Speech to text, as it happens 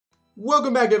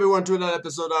Welcome back everyone to another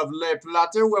episode of Le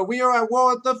Platter, where we are at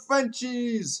war with the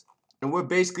Frenchies. And we're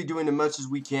basically doing as much as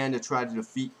we can to try to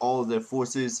defeat all of their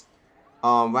forces.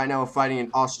 Right now we're fighting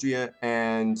in Austria,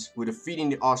 and we're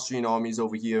defeating the Austrian armies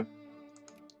over here.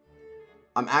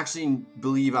 I'm actually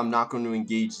believe I'm not going to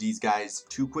engage these guys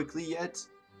too quickly yet.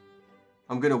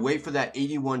 I'm going to wait for that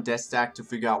 81 death stack to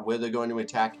figure out where they're going to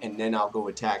attack, and then I'll go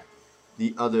attack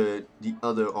the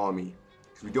other army.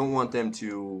 Because we don't want them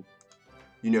to,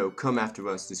 you know, come after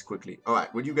us this quickly.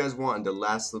 Alright, what do you guys want in the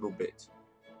last little bit?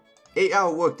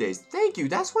 8-hour workdays. Thank you,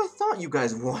 that's what I thought you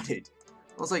guys wanted.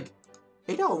 I was like,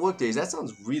 8-hour workdays, that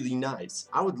sounds really nice.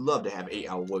 I would love to have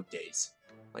 8-hour workdays.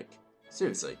 Like,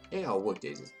 seriously, 8-hour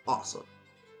workdays is awesome.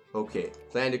 Okay,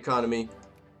 planned economy.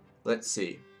 Let's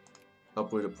see.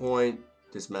 Upward a point,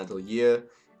 dismantle year.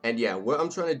 And yeah, what I'm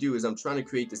trying to do is I'm trying to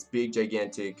create this big,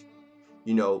 gigantic,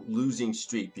 you know, losing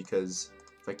streak, because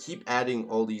if I keep adding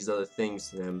all these other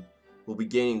things to them, we'll be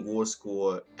gaining war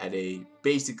score at a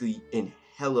basically in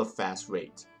hella fast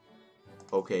rate.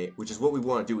 Okay, which is what we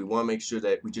want to do. We want to make sure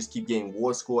that we just keep gaining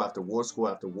war score after war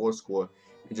score after war score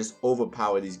and just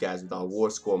overpower these guys with our war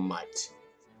score might.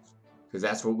 Because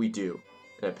that's what we do.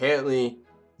 And apparently,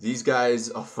 these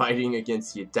guys are fighting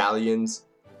against the Italians,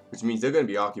 which means they're going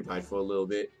to be occupied for a little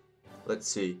bit. Let's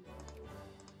see.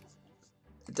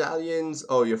 Italians,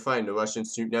 oh, you're fighting the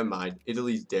Russians too. Never mind.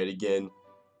 Italy's dead again.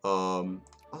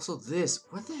 Also this,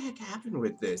 what the heck happened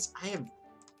with this?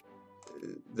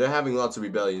 They're having lots of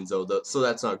rebellions though, so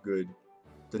that's not good.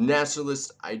 The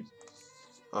nationalists,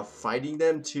 are fighting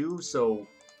them too, so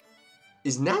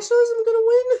is nationalism gonna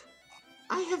win?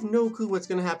 I have no clue what's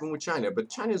gonna happen with China, but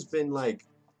China's been like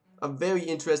a very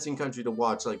interesting country to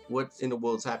watch, like what in the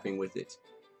world's happening with it.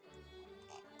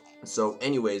 So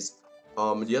anyways,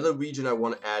 the other region I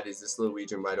want to add is this little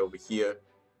region right over here,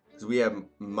 because we have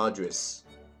Madras.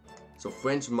 So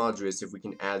French Madras, if we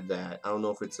can add that. I don't know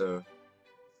if it's a,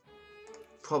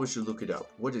 probably should look it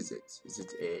up. What is it? Is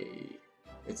it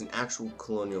it's an actual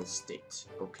colonial state.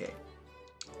 Okay.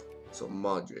 So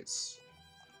Madras.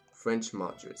 French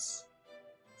Madras.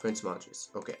 French Madras.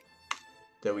 Okay.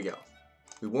 There we go.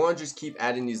 We want to just keep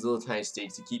adding these little tiny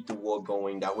states to keep the war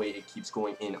going. That way it keeps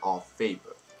going in our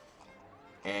favor.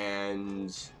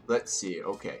 And let's see.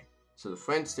 Okay. So the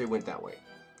French, they went that way.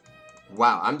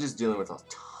 Wow, I'm just dealing with a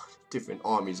ton of different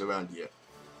armies around here.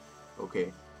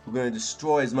 Okay. We're going to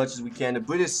destroy as much as we can. The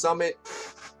British Summit.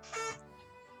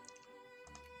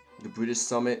 The British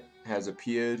Summit has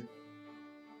appeared.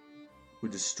 We're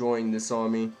destroying this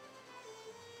army.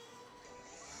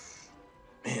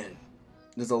 Man,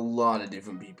 there's a lot of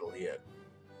different people here.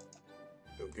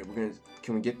 Okay, we're gonna.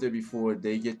 Can we get there before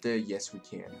they get there? Yes, we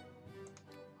can.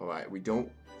 Alright, we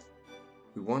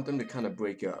want them to kind of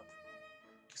break up.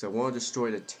 Because I want to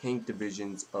destroy the tank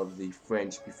divisions of the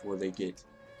French before they get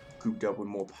grouped up with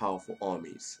more powerful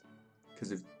armies.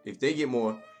 Because if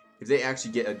they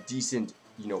actually get a decent,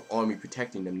 you know, army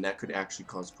protecting them, that could actually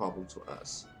cause problems for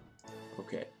us.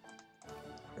 Okay.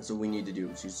 That's what we need to do.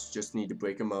 We just need to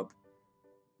break them up.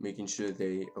 Making sure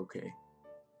they, okay.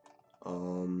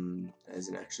 That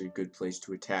isn't actually a good place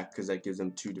to attack because that gives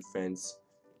them 2 defense.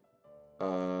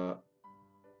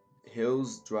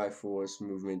 Hills, dry force,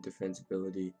 movement,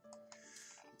 defensibility.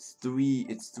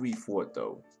 It's 3 fort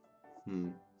though.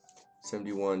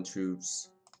 71 troops.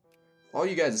 All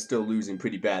you guys are still losing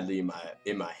pretty badly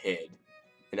in my head.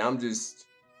 And I'm just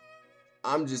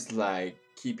like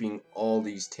keeping all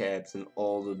these tabs and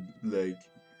all the like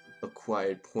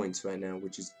acquired points right now,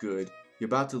 which is good. You're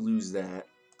about to lose that,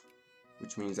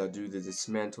 which means I'll do the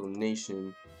dismantle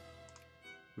nation,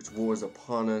 which war is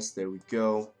upon us. There we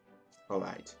go.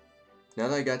 Alright, now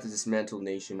that I got the dismantle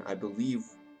nation, I believe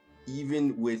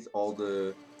even with all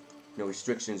the, you know,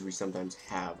 restrictions we sometimes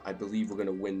have, I believe we're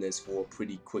gonna win this war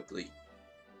pretty quickly.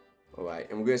 Alright,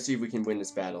 and we're gonna see if we can win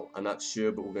this battle. I'm not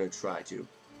sure, but we're gonna try to.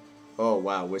 Oh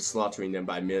wow, we're slaughtering them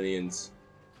by millions.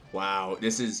 Wow,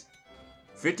 this is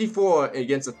 54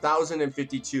 against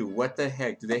 1,052. What the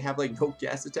heck? Do they have like no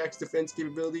gas attacks defense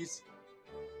capabilities?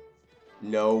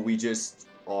 No, we just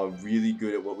are really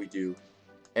good at what we do.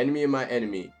 Enemy of my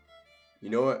enemy. You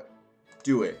know what?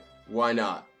 Do it. Why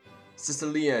not?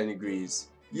 Sicilian agrees.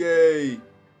 Yay! I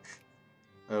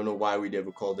don't know why we'd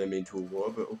ever call them into a war,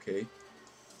 but okay.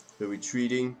 They're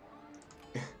retreating.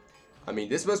 I mean,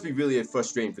 this must be really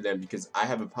frustrating for them because I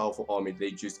have a powerful army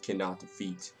they just cannot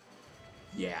defeat.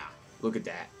 Yeah. Look at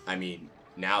that. I mean,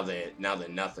 now they're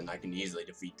nothing. I can easily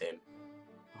defeat them.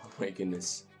 Oh my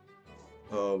goodness.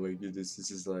 Oh my goodness.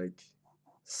 This is like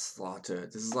slaughter.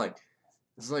 This is like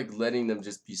letting them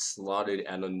just be slaughtered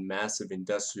at a massive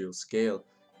industrial scale.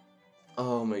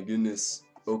 Oh my goodness.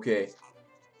 Okay.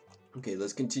 Okay,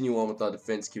 let's continue on with our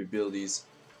defense capabilities.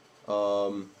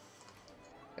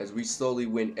 As we slowly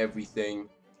win everything,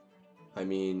 I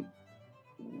mean,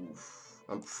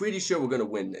 I'm pretty sure we're gonna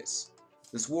win this.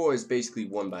 This war is basically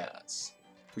won by us.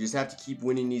 We just have to keep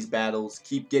winning these battles,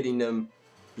 keep getting them,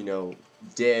 you know,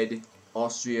 dead,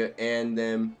 Austria and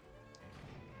them.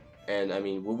 And I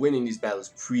mean, we're winning these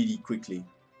battles pretty quickly.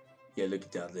 Yeah, look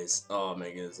at all this. Oh my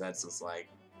goodness, that's just like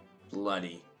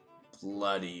bloody,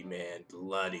 bloody, man,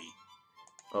 bloody.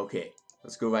 Okay,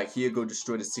 let's go right here, go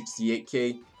destroy the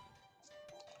 68K.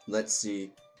 Let's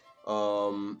see.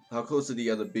 How close are the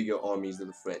other bigger armies of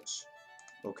the French?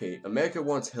 Okay, America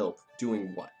wants help.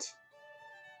 Doing what?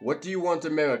 What do you want,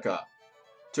 America?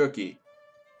 Turkey.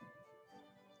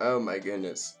 Oh my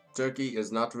goodness. Turkey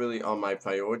is not really on my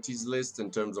priorities list in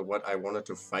terms of what I wanted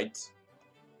to fight.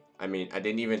 I mean, I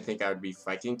didn't even think I would be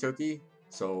fighting Turkey.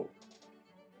 So,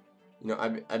 you know,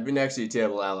 I've been actually a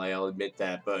terrible ally, I'll admit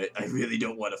that, but I really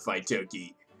don't want to fight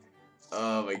Turkey.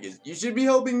 Oh my goodness. You should be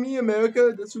helping me,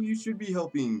 America. That's who you should be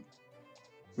helping.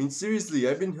 I mean, seriously,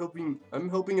 I'm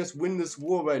helping us win this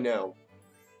war right now.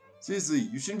 Seriously,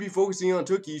 you shouldn't be focusing on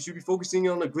Turkey, you should be focusing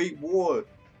on the Great War.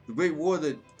 The Great War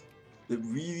that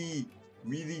really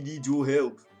needs your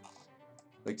help.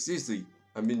 Like, seriously,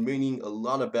 I've been winning a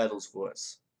lot of battles for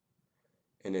us.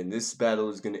 And then this battle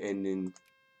is gonna end in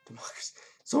democracy.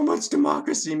 So much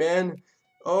democracy, man!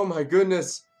 Oh my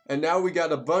goodness. And now we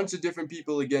got a bunch of different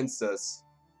people against us.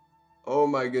 Oh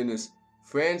my goodness.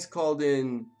 France called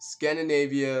in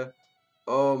Scandinavia.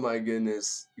 Oh my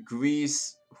goodness.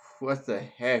 Greece. What the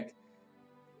heck?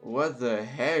 What the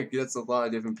heck? That's a lot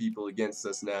of different people against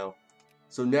us now.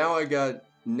 So now I got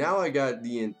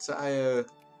the entire,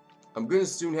 I'm gonna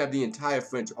soon have the entire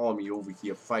French army over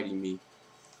here fighting me.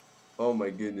 Oh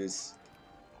my goodness.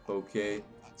 Okay.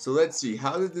 So let's see.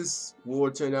 How did this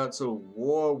war turn out? So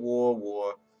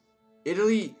war.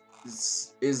 Italy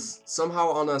is somehow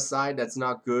on our side. That's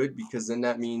not good, because then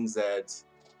that means that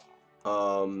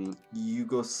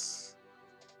Yugos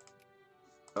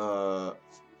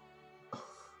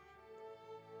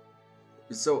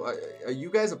so are you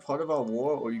guys a part of our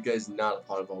war, or are you guys not a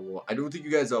part of our war? I don't think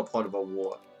you guys are a part of our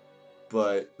war.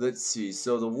 But let's see.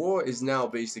 So the war is now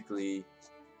basically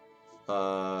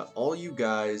all you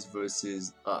guys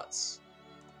versus us.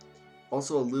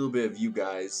 Also a little bit of you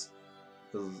guys.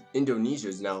 Indonesia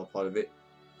is now a part of it.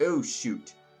 Oh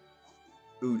shoot.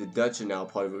 Ooh, the Dutch are now a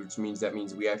part of it, which means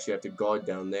we actually have to guard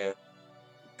down there.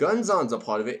 Gunzon's a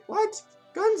part of it. What?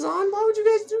 Gunzon? Why would you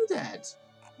guys do that?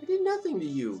 I did nothing to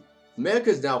you.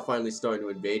 America's now finally starting to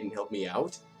invade and help me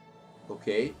out.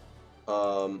 Okay.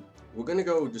 We're gonna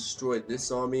go destroy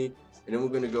this army, and then we're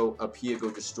gonna go up here,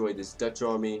 go destroy this Dutch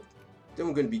army. Then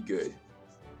we're gonna be good.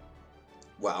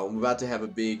 Wow, I'm about to have a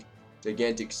big,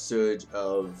 gigantic surge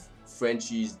of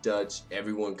Frenchies, Dutch,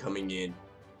 everyone coming in,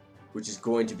 which is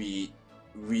going to be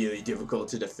really difficult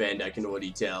to defend, I can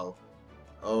already tell.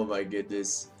 Oh my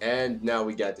goodness. And now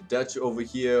we got the Dutch over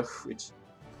here, which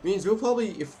means we'll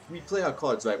probably, if we play our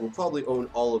cards right, we'll probably own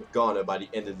all of Ghana by the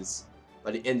end of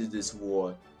this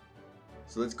war.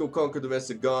 So let's go conquer the rest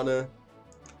of Ghana.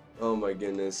 Oh my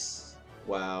goodness.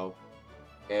 Wow.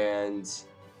 And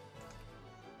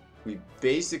we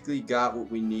basically got what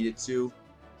we needed to.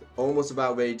 Almost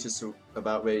about ready to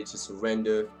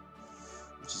surrender,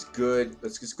 which is good.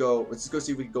 Let's just go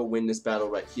see if we can go win this battle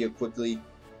right here quickly.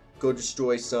 Go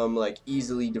destroy some like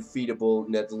easily defeatable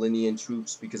Netherlandian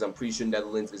troops, because I'm pretty sure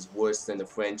Netherlands is worse than the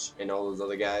French and all those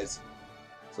other guys.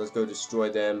 So let's go destroy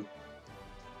them.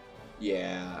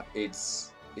 Yeah,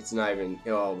 it's not even,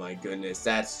 oh my goodness,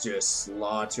 that's just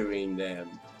slaughtering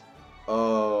them.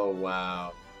 Oh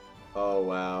wow. Oh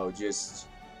wow, just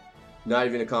not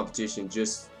even a competition,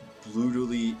 just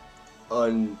brutally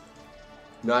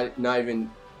not even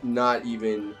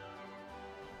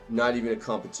a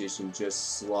competition,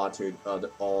 just slaughtered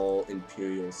all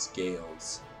imperial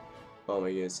scales. Oh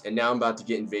my goodness. And now I'm about to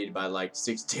get invaded by like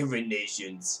 6 different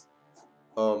nations.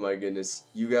 Oh my goodness.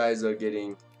 You guys are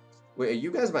getting, wait, are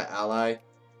you guys my ally?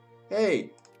 Hey,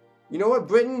 you know what,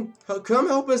 Britain? Come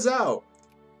help us out.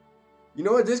 You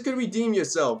know what, this could redeem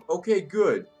yourself. Okay,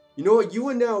 good. You know what, you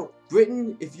are now,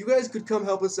 Britain, if you guys could come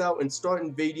help us out and start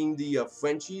invading the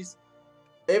Frenchies,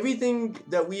 everything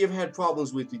that we have had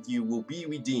problems with you will be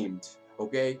redeemed,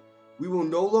 okay? We will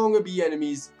no longer be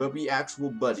enemies, but be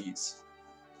actual buddies.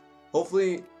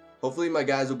 Hopefully my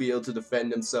guys will be able to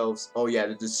defend themselves. Oh yeah,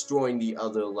 they're destroying the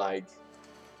other, like,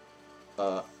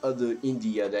 other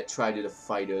India that tried to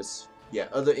fight us. Yeah,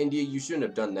 other India, you shouldn't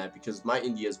have done that, because my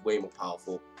India is way more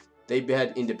powerful. They've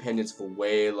had independence for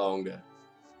way longer.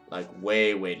 Like,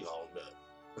 way longer.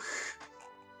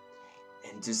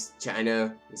 And just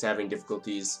China is having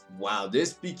difficulties. Wow,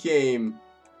 this became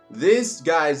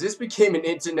an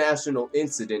international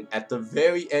incident at the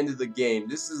very end of the game.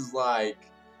 This is like,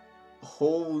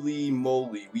 holy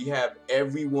moly, we have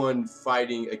everyone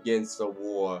fighting against a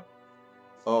war.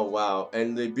 Oh wow,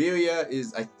 and Liberia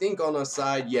is, I think, on our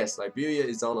side. Yes, Liberia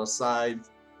is on our side.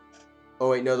 Oh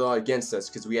wait, no, they're not against us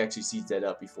because we actually sieged that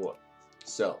up before.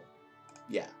 So,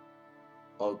 yeah.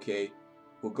 Okay,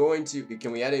 we're going to,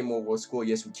 can we add any more war score?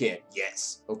 Yes, we can.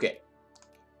 Yes. Okay.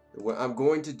 What I'm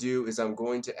going to do is I'm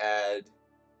going to add,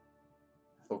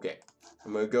 okay,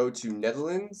 I'm going to go to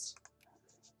Netherlands,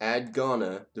 add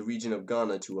Ghana, the region of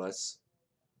Ghana to us.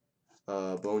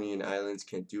 Bonian Islands,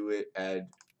 can't do it. Add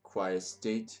Quiet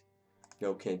State.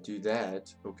 No, can't do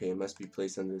that. Okay, it must be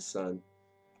placed under the sun.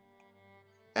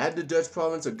 Add the Dutch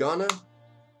province of Ghana.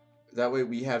 That way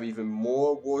we have even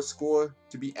more war score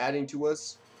to be adding to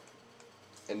us.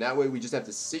 And that way we just have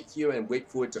to sit here and wait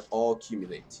for it to all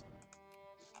accumulate.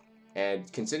 And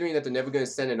considering that they're never going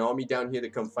to send an army down here to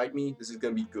come fight me, this is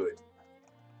going to be good.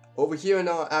 Over here in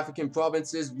our African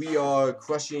provinces, we are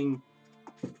crushing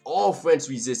all French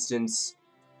resistance.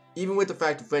 Even with the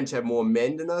fact the French have more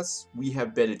men than us, we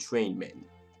have better trained men.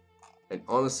 And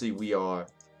honestly, we are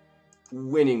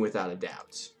winning without a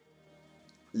doubt.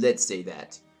 Let's say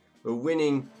that. We're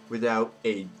winning without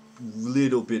a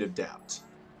little bit of doubt.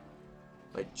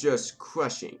 Like, just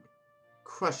crushing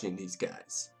these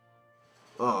guys.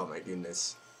 Oh my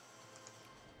goodness.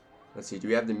 Let's see, do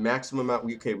we have the maximum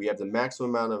amount? Okay, we have the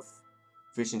maximum amount of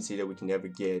efficiency that we can ever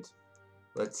get.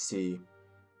 Let's see.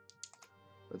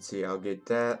 Let's see, I'll get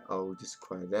that. I'll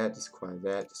disacquire that, disacquire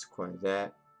that, disacquire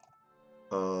that.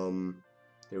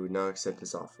 They would not accept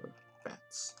this offer.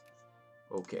 Bats.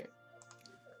 Okay.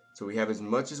 So we have as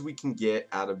much as we can get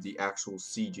out of the actual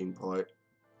sieging part.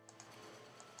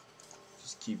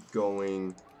 Just keep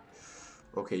going.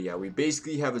 Okay, yeah, we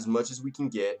basically have as much as we can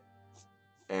get.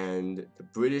 And the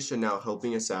British are now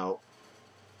helping us out.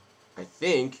 I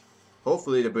think.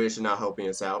 Hopefully the British are now helping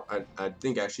us out. I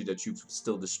think actually the troops were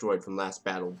still destroyed from last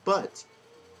battle. But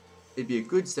it'd be a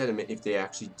good sentiment if they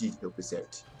actually did help us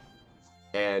out.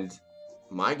 And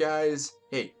my guys,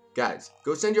 hey, guys,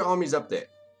 go send your armies up there.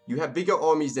 You have bigger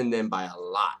armies than them by a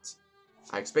lot.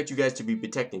 I expect you guys to be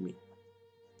protecting me.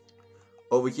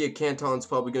 Over here, Canton's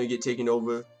probably going to get taken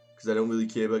over because I don't really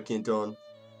care about Canton.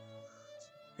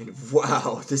 And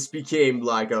wow, this became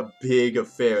like a big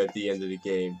affair at the end of the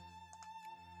game.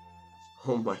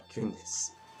 Oh my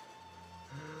goodness.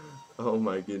 Oh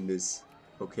my goodness.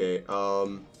 Okay,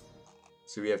 so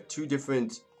we have two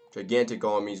different gigantic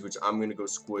armies, which I'm going to go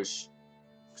squish.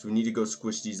 So we need to go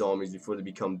squish these armies before they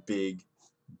become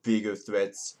bigger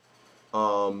threats.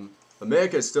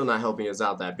 America is still not helping us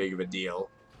out that big of a deal.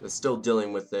 They're still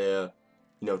dealing with their,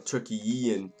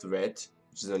 Turkeyan threat,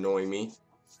 which is annoying me.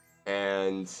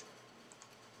 And,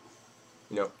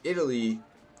 Italy,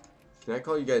 can I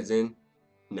call you guys in?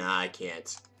 Nah, I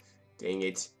can't. Dang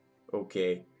it.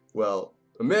 Okay. Well,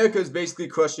 America is basically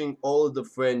crushing all of the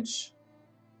French,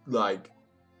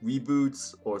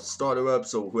 reboots or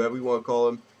starter-ups or whoever you want to call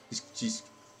them. He's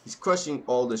crushing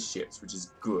all the ships, which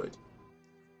is good.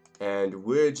 And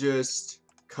we're just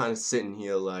kind of sitting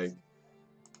here like,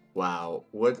 wow,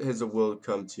 what has the world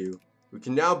come to? We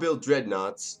can now build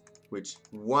dreadnoughts, which,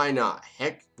 why not?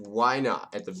 Heck, why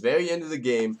not? At the very end of the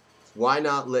game, why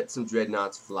not let some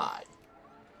dreadnoughts fly?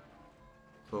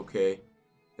 Okay,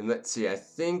 and let's see, I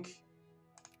think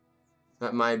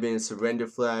that might have been a surrender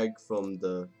flag from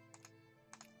the,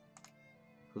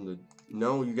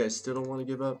 no, you guys still don't want to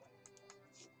give up?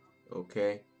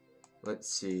 Okay, let's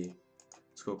see.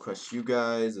 Let's go crush you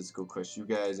guys, let's go crush you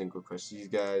guys, and go crush these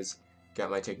guys. Got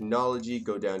my technology,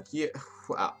 go down here.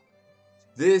 Wow.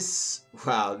 This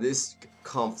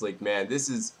conflict, man, this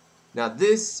is, now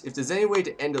this, if there's any way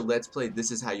to end a Let's Play,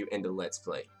 this is how you end a Let's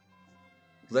Play.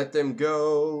 Let them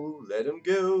go, let them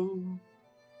go.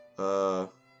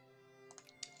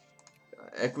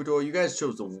 Ecuador, you guys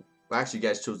chose the, well, actually you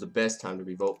guys chose the best time to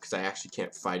revolt, because I actually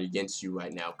can't fight against you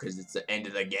right now, because it's the end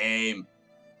of the game.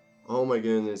 Oh my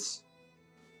goodness.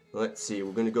 Let's see,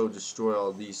 we're gonna go destroy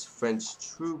all these French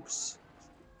troops.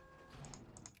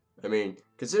 I mean,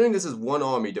 considering this is one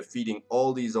army defeating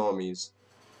all these armies,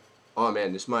 oh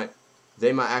man,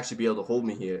 they might actually be able to hold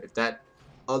me here. If that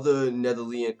other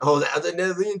Netherlands, oh, the other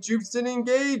Netherlands troops didn't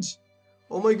engage.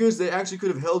 Oh my goodness, they actually could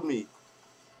have held me.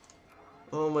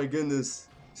 Oh my goodness.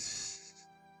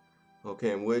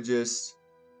 Okay, and we're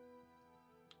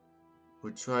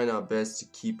trying our best to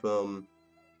keep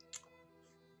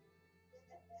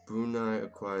Brunei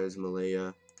acquires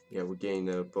Malaya. Yeah, we're getting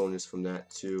a bonus from that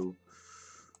too.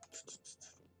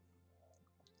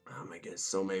 Oh my goodness,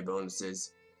 so many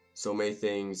bonuses. So many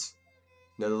things.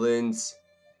 Netherlands,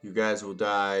 you guys will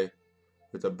die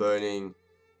with a burning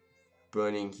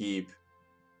heap.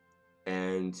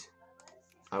 And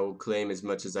I will claim as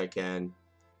much as I can.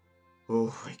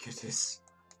 Oh my goodness.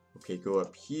 Okay, go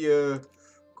up here.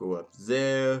 Go up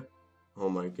there. Oh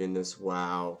my goodness,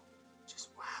 wow. Just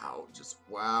wow, just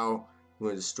wow. I'm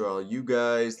gonna destroy all you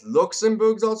guys.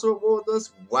 Luxembourg's also at war with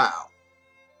us? Wow.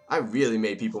 I really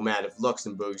made people mad if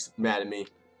Luxembourg's mad at me.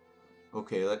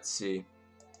 Okay, let's see.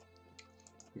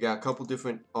 We got a couple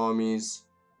different armies.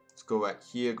 Let's go right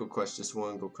here, go crush this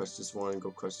one, go crush this one,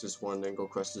 go crush this one, then go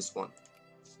crush this one.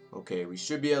 Okay, we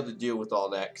should be able to deal with all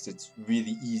that because it's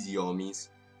really easy armies.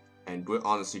 And we're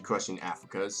honestly crushing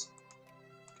Africa's.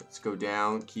 Let's go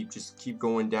down, just keep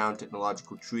going down,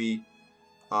 technological tree.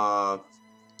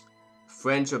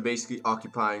 French are basically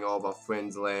occupying all of our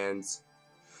friends' lands.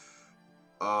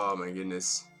 Oh my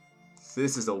goodness.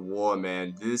 This is a war,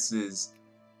 man. This is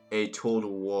a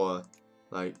total war.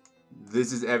 Like,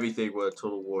 this is everything what a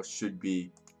total war should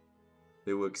be.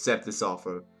 They will accept this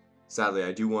offer. Sadly,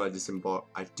 I do want to disembark.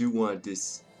 I do want to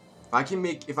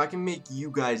if I can make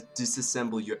you guys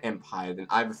disassemble your empire, then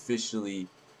I've officially,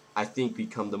 I think,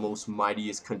 become the most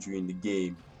mightiest country in the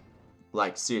game.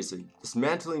 Like, seriously,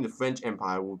 dismantling the French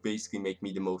Empire will basically make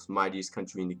me the most mightiest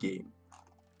country in the game.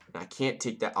 And I can't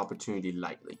take that opportunity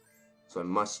lightly. So I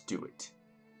must do it.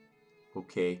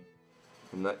 Okay.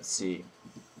 And let's see.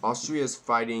 Austria is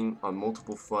fighting on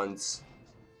multiple fronts.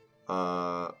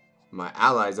 My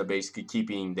allies are basically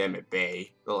keeping them at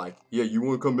bay. They're like, yeah, you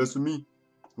wanna come mess with me?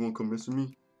 You wanna come mess with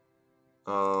me?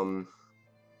 You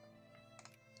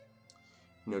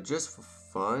know, just for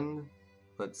fun,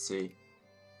 let's see.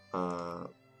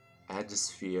 Add the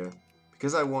sphere.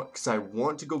 Because I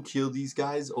want to go kill these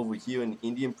guys over here in the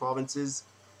Indian provinces.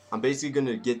 I'm basically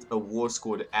gonna get a war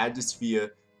score to add the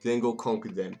sphere, then go conquer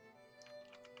them.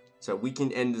 So we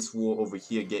can end this war over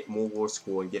here, get more war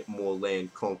score, and get more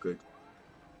land conquered.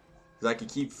 Because I can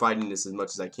keep fighting this as much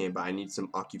as I can, but I need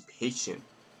some occupation.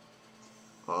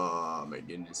 Oh my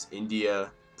goodness.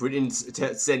 India. Britain's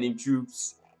sending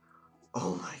troops.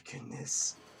 Oh my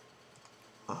goodness.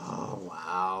 Oh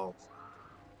wow.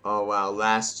 Oh wow.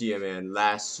 Last year, man.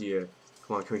 Last year.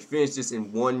 Come on, can we finish this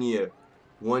in 1 year?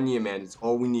 1 year, man. It's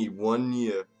all we need. 1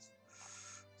 year.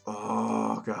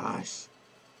 Oh gosh.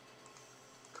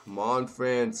 Come on,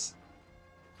 France.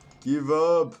 Give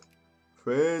up.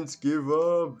 France, give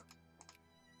up.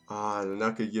 Ah, they're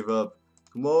not gonna give up.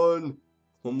 Come on.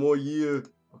 1 more year.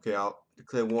 Okay, I'll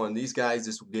declare war on these guys.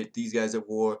 This will get these guys at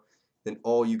war. Then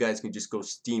all you guys can just go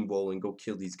steamroll and go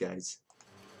kill these guys.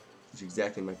 Which is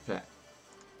exactly my plan.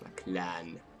 My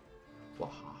plan.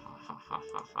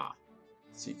 Wahahahahaha.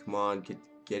 See, come on,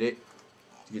 get it.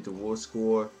 To get the war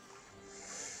score.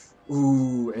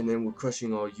 Ooh, and then we're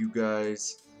crushing all you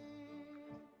guys.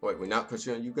 Wait, we're not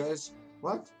crushing all you guys?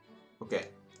 What? Okay.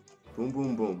 Boom,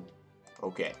 boom, boom.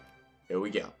 Okay. Here we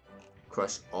go.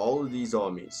 Crush all of these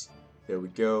armies. There we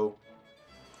go.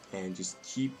 And just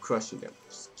keep crushing them.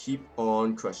 Just keep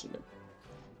on crushing them.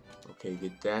 Okay,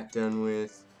 get that done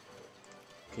with.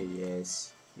 Okay,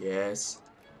 yes. Yes.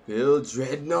 Build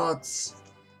dreadnoughts.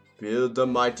 Build the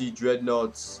mighty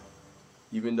dreadnoughts.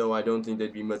 Even though I don't think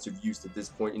they'd be much of use at this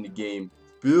point in the game.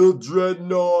 Build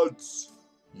dreadnoughts.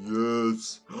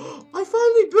 Yes. I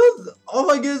finally built. Oh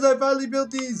my goodness, I finally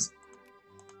built these.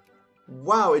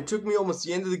 Wow, it took me almost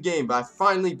the end of the game, but I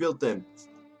finally built them.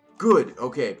 Good.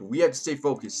 Okay, but we have to stay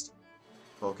focused.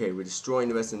 Okay, we're destroying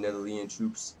the rest of the Netherlands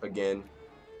troops again.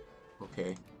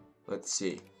 Okay, let's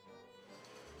see.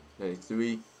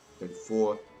 93,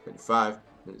 94, 95,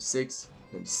 96,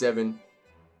 97,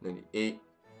 98,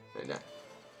 99.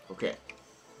 Okay,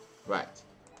 right.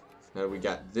 Now that we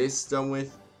got this done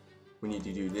with, we need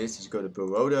to do this. Just go to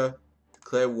Baroda,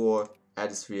 declare war,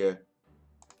 add a sphere.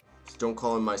 Just don't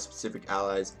call in my specific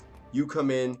allies. You come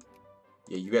in.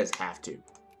 Yeah, you guys have to.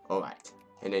 Alright.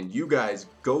 And then you guys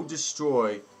go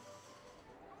destroy.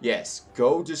 Yes,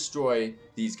 go destroy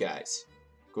these guys.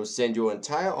 Go send your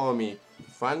entire army.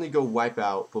 Finally go wipe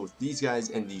out both these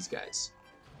guys and these guys.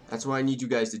 That's what I need you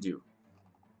guys to do.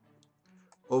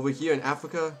 Over here in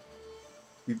Africa,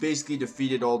 we basically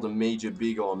defeated all the major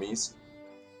big armies.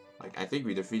 Like, I think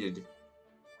we defeated...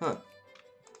 Huh.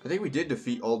 I think we did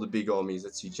defeat all the big armies.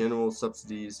 Let's see, general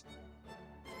subsidies.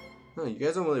 No, you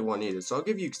guys don't really want either. So I'll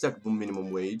give you acceptable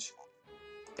minimum wage.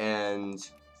 And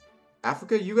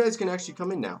Africa, you guys can actually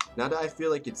come in now. Now that I feel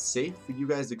like it's safe for you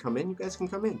guys to come in, you guys can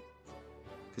come in.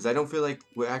 Because I don't feel like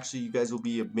you guys will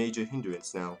be a major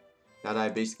hindrance now. Now that I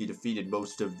basically defeated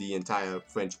most of the entire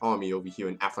French army over here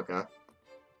in Africa.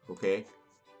 Okay,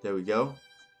 there we go.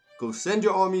 Go send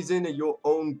your armies in at your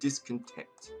own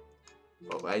discontent.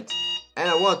 Alright. And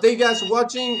I want to thank you guys for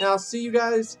watching, and I'll see you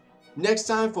guys next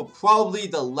time for probably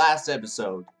the last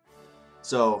episode.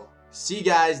 So, see you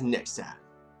guys next time.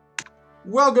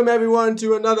 Welcome everyone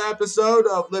to another episode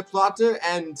of Lip Plotter,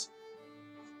 and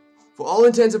for all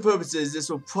intents and purposes,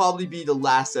 this will probably be the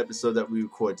last episode that we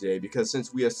record today, because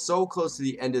since we are so close to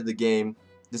the end of the game,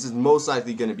 this is most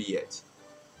likely going to be it.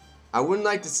 I wouldn't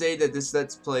like to say that this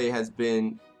Let's Play has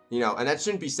been, and that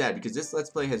shouldn't be sad, because this Let's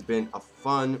Play has been a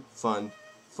fun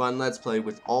Let's Play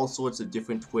with all sorts of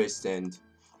different twists and,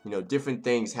 different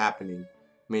things happening.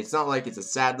 I mean, it's not like it's a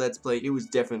sad Let's Play, it was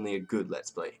definitely a good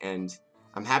Let's Play, and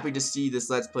I'm happy to see this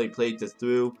Let's Play played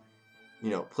through,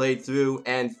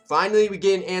 and finally we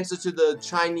get an answer to the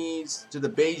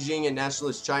Beijing and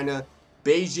nationalist China.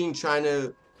 Beijing,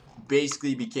 China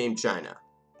basically became China.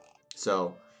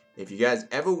 So, if you guys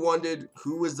ever wondered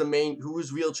who was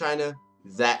real China,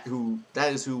 that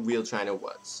is who real China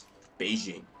was.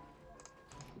 Beijing.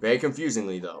 Very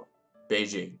confusingly though,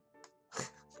 Beijing.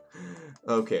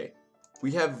 Okay,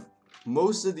 we have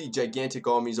most of the gigantic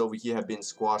armies over here have been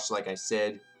squashed, like I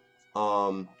said.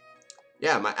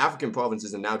 Yeah, my African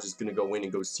provinces are now just gonna go in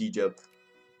and go siege up,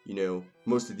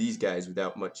 most of these guys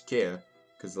without much care,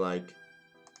 because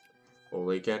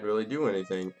they can't really do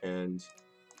anything, and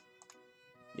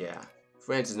yeah,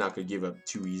 France is not gonna give up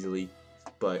too easily.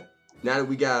 But now that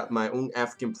we got my own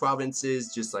African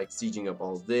provinces, just sieging up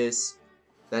all this,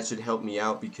 that should help me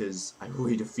out because I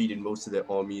already defeated most of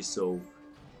their armies, so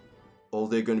all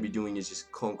they're going to be doing is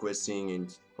just conquesting,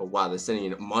 and oh wow, they're sending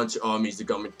in a bunch of armies to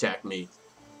come attack me.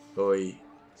 Oy,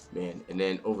 man. And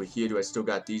then over here, do I still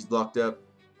got these blocked up?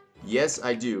 Yes,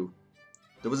 I do.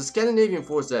 There was a Scandinavian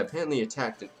force that apparently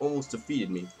attacked and almost defeated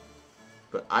me,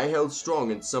 but I held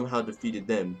strong and somehow defeated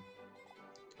them.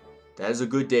 That is a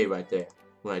good day right there,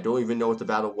 when I don't even know what the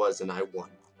battle was and I won.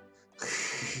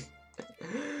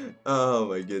 Oh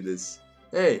my goodness.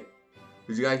 Hey,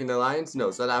 would you like an alliance? No,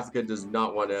 South Africa does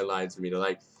not want an alliance with me. They're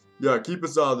like, yeah, keep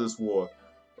us out of this war.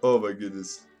 Oh my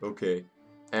goodness. Okay.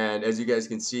 And as you guys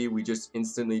can see, we just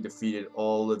instantly defeated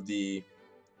all of these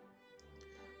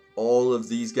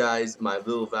guys. My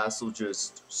little vassal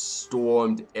just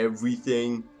stormed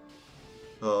everything.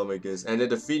 Oh my goodness. And they're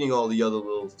defeating all the other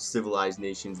little civilized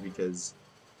nations because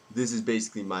this is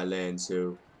basically my land,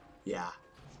 so yeah.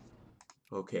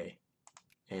 Okay.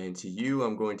 And to you,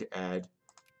 I'm going to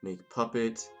make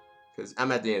puppet, because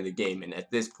I'm at the end of the game, and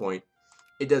at this point,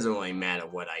 it doesn't really matter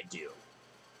what I do.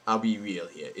 I'll be real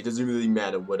here. It doesn't really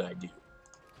matter what I do.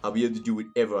 I'll be able to do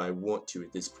whatever I want to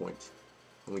at this point.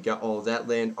 And we got all that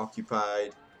land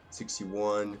occupied.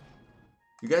 61.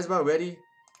 You guys about ready?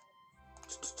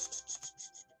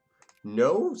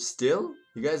 No? Still?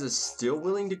 You guys are still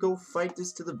willing to go fight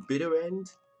this to the bitter end?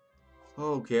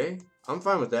 Okay. I'm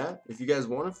fine with that. If you guys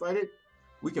want to fight it,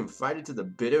 we can fight it to the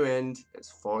bitter end as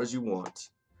far as you want.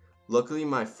 Luckily,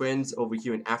 my friends over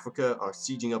here in Africa are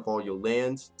sieging up all your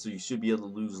land, so you should be able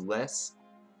to lose less.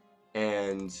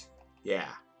 And, yeah.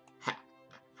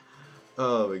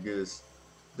 Oh my goodness.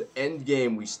 The end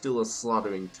game, we still are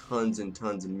slaughtering tons and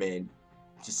tons of men.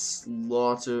 Just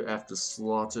slaughter after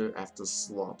slaughter after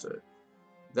slaughter.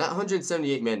 That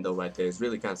 178 men, though, right there is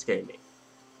really kind of scaring me.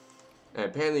 And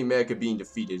apparently America being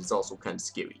defeated is also kind of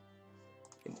scary.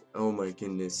 And, oh my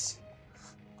goodness.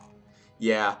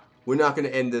 Yeah, we're not going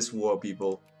to end this war,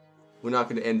 people. We're not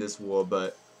going to end this war,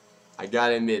 but I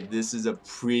gotta admit, this is a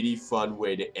pretty fun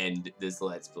way to end this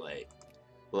Let's Play.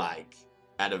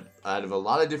 Out of a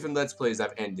lot of different Let's Plays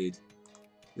I've ended,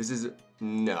 this is,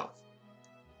 no.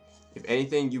 If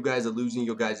anything, you guys are losing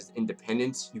your guys'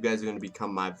 independence. You guys are going to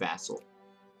become my vassal.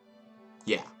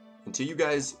 Yeah. Until you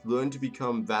guys learn to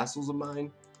become vassals of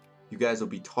mine, you guys will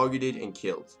be targeted and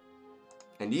killed.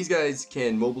 And these guys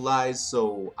can mobilize,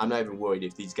 so I'm not even worried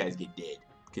if these guys get dead.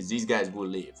 Because these guys will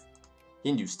live.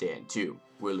 Hindustan, too,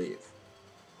 will live.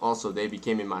 Also, they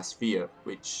became in my sphere,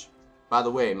 which, by the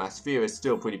way, my sphere is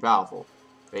still pretty powerful.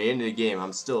 At the end of the game,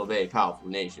 I'm still a very powerful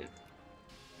nation.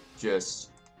 Just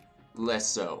less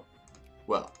so.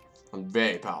 Well, I'm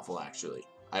very powerful, actually.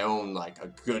 I own, a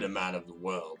good amount of the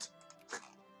world.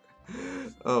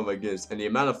 Oh my goodness. And the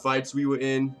amount of fights we were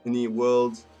in the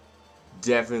world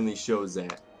definitely shows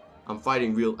that. I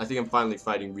think I'm finally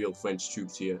fighting real French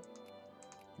troops here.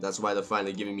 That's why they're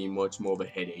finally giving me much more of a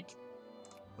headache.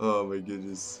 Oh my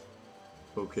goodness.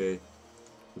 Okay.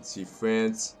 Let's see.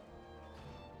 France.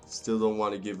 Still don't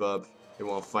want to give up. They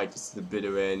want to fight this to the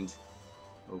bitter end.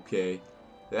 Okay.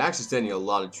 They're actually sending a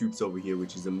lot of troops over here,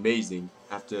 which is amazing.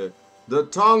 After the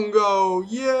Tongo!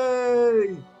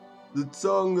 Yay! The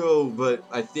Tongo! But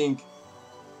I think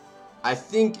I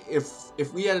think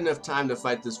if we had enough time to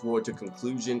fight this war to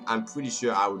conclusion, I'm pretty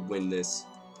sure I would win this.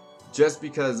 Just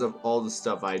because of all the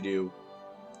stuff I do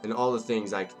and all the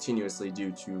things I continuously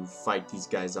do to fight these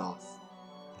guys off.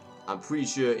 I'm pretty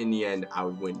sure in the end I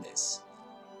would win this.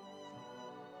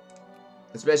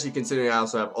 Especially considering I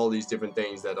also have all these different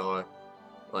things that are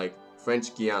like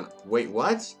French Guiana. Wait,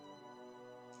 what?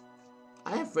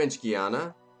 I have French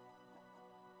Guiana.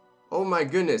 Oh my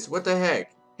goodness, what the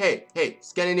heck? Hey, hey,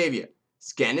 Scandinavia.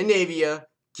 Scandinavia,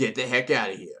 get the heck out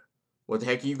of here. What the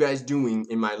heck are you guys doing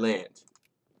in my land?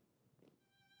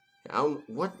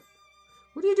 What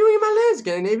are you doing in my land,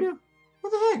 Scandinavia? What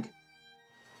the heck?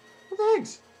 What the heck?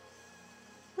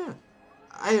 Yeah.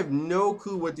 I have no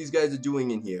clue what these guys are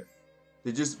doing in here.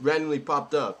 They just randomly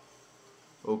popped up.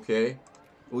 Okay.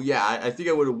 Well, yeah, I think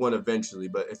I would have won eventually,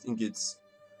 but I think it's...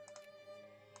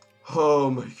 Oh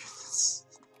my goodness.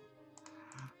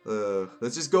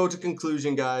 Let's just go to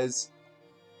conclusion, guys.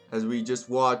 As we just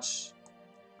watch...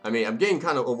 I mean, I'm getting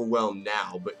kind of overwhelmed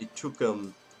now, but it took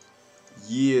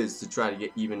years to try to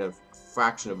get even a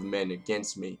fraction of men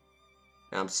against me.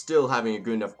 And I'm still having a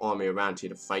good enough army around here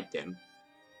to fight them.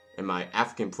 And my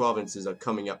African provinces are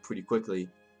coming up pretty quickly.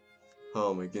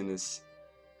 Oh my goodness.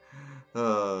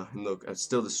 And look, I'm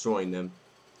still destroying them.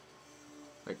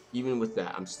 Like, even with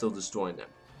that, I'm still destroying them.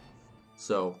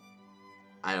 So,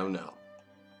 I don't know.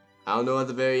 I don't know at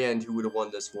the very end who would have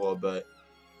won this war, but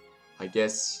I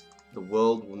guess the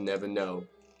world will never know.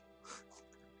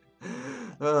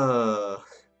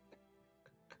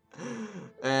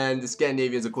 And the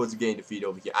Scandinavians, of course, are getting defeated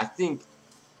over here. I think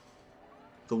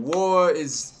the war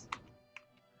is...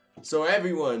 So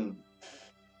everyone,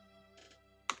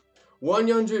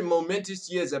 100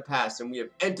 momentous years have passed and we have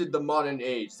entered the modern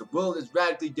age. The world is a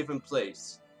radically different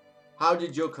place. How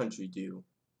did your country do?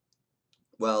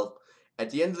 Well, at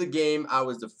the end of the game, I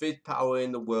was the 5th power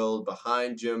in the world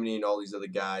behind Germany and all these other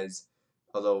guys.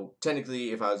 Although,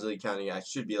 technically, if I was really counting, I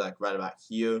should be like right about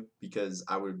here because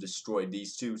I would have destroyed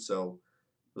these two. So,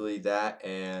 really that,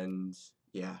 and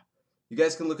yeah. You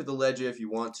guys can look at the ledger if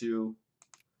you want to.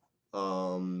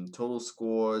 Total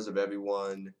scores of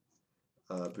everyone.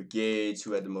 Brigades,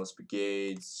 who had the most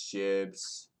brigades,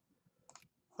 ships,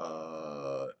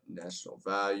 national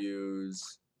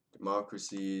values,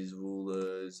 democracies,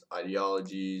 rulers,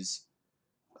 ideologies.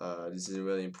 This isn't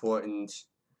really important.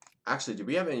 Actually, did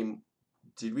we have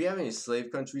any slave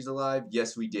countries alive?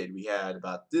 Yes, we did. We had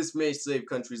about this many slave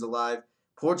countries alive.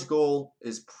 Portugal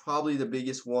is probably the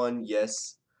biggest one.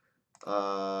 Yes.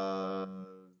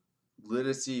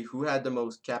 Literacy. Who had the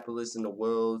most capitalists in the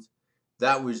world?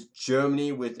 That was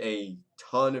Germany with a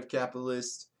ton of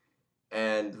capitalists.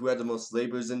 And who had the most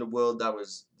laborers in the world? That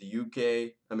was the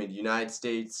UK. I mean, the United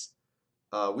States.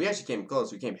 We actually came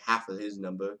close. We came half of his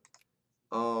number.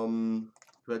 Who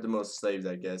had the most slaves,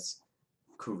 I guess?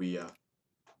 Korea.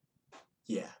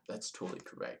 Yeah, that's totally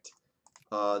correct.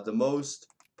 The most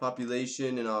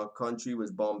population in our country was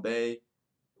Bombay.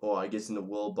 Or I guess in the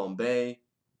world, Bombay.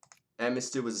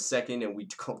 Amsterdam was the second, and we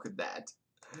conquered that.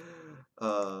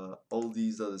 All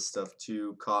these other stuff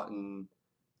too, cotton,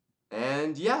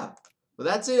 and yeah. Well,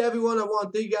 that's it, everyone. I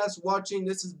want to thank you guys for watching.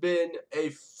 This has been a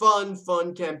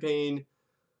fun campaign,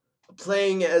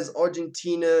 playing as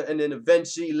Argentina and then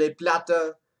eventually La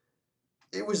Plata.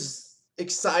 It was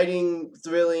exciting,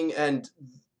 thrilling, and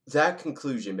that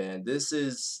conclusion, man. This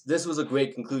was a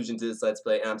great conclusion to this Let's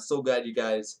Play, and I'm so glad you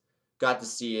guys got to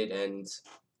see it, and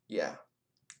yeah.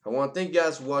 I want to thank you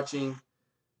guys for watching,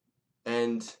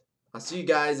 and I'll see you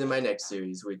guys in my next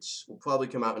series, which will probably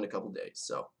come out in a couple days.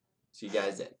 So, see you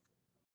guys then.